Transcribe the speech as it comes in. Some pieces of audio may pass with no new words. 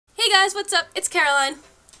guys, what's up? It's Caroline.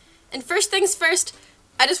 And first things first,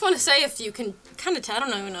 I just want to say, if you can kind of tell, I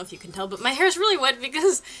don't even know if you can tell, but my hair's really wet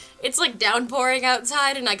because it's like downpouring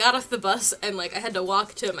outside and I got off the bus and like I had to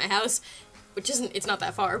walk to my house, which it's not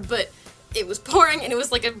that far, but it was pouring and it was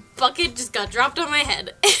like a bucket just got dropped on my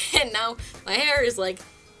head and now my hair is like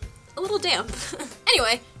a little damp.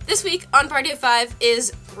 Anyway, this week on Party of 5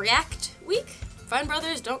 is React Week. Fine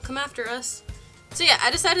Brothers, don't come after us. So yeah, I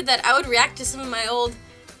decided that I would react to some of my old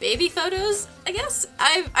baby photos, I guess.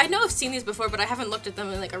 I know I've seen these before, but I haven't looked at them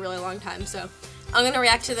in like a really long time, so I'm gonna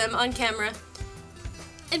react to them on camera,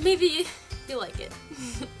 and maybe you'll like it.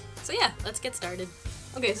 So yeah, let's get started.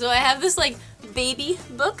 Okay, so I have this like baby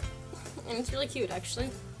book, and it's really cute actually,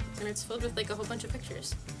 and it's filled with like a whole bunch of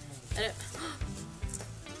pictures.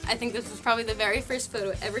 I think this was probably the very first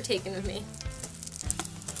photo ever taken of me.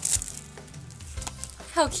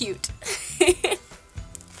 How cute.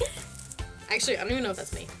 Actually, I don't even know if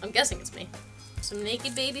that's me. I'm guessing it's me. Some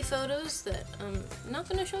naked baby photos that I'm not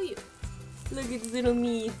gonna show you. Look at little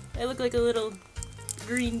me. I look like a little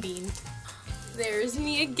green bean. There's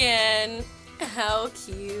me again. How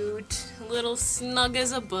cute. Little snug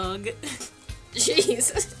as a bug.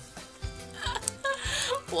 Jeez.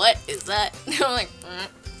 What is that? I'm like,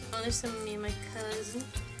 oh, there's some of me and my cousin.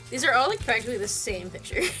 These are all like practically the same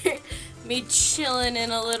picture. Me chilling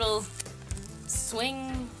in a little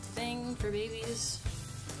swing thing for babies.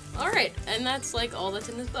 Alright, and that's like all that's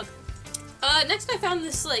in this book. Next I found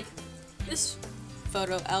this this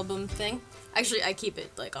photo album thing. Actually, I keep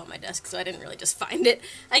it like on my desk, so I didn't really just find it.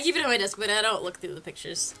 I keep it on my desk, but I don't look through the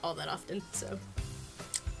pictures all that often, so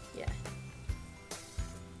yeah.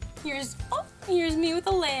 Here's me with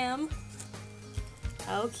a lamb.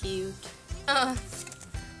 How cute.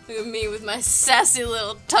 Look at me with my sassy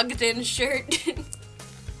little tucked-in shirt.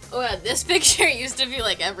 Oh yeah, this picture used to be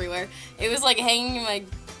like everywhere. It was like hanging in my,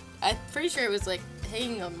 I'm pretty sure it was like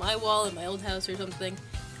hanging on my wall in my old house or something.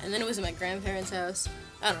 And then it was in my grandparents' house.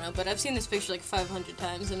 I don't know, but I've seen this picture like 500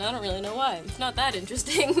 times and I don't really know why. It's not that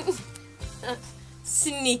interesting.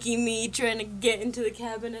 Sneaky me trying to get into the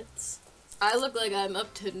cabinets. I look like I'm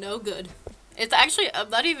up to no good. It's actually, I'm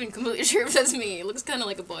not even completely sure if that's me. It looks kind of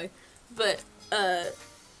like a boy. But,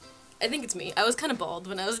 I think it's me. I was kind of bald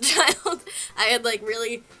when I was a child. I had like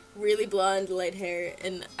really blonde light hair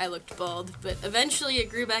and I looked bald, but eventually it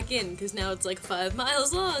grew back in because now it's like 5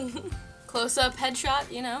 miles long. Close-up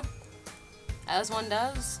headshot, you know, as one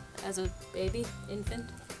does as a baby, infant.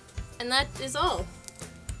 And that is all.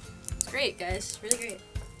 It's great, guys. Really great.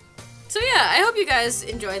 So yeah, I hope you guys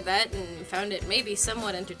enjoyed that and found it maybe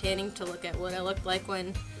somewhat entertaining to look at what I looked like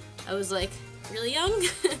when I was like really young.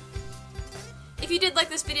 If you did like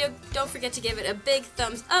this video, don't forget to give it a big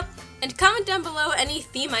thumbs up, and comment down below any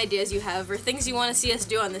theme ideas you have or things you want to see us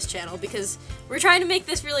do on this channel, because we're trying to make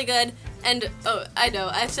this really good, and oh, I know,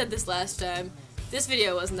 I've said this last time, this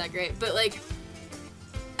video wasn't that great, but like,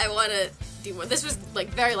 I want to do more. This was like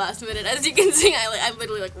very last minute, as you can see, I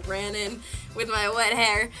literally like ran in with my wet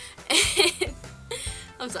hair, and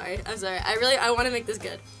I'm sorry, I want to make this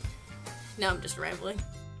good. Now I'm just rambling.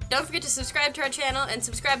 Don't forget to subscribe to our channel and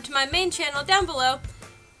subscribe to my main channel down below.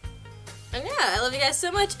 And yeah, I love you guys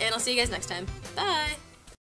so much, and I'll see you guys next time. Bye!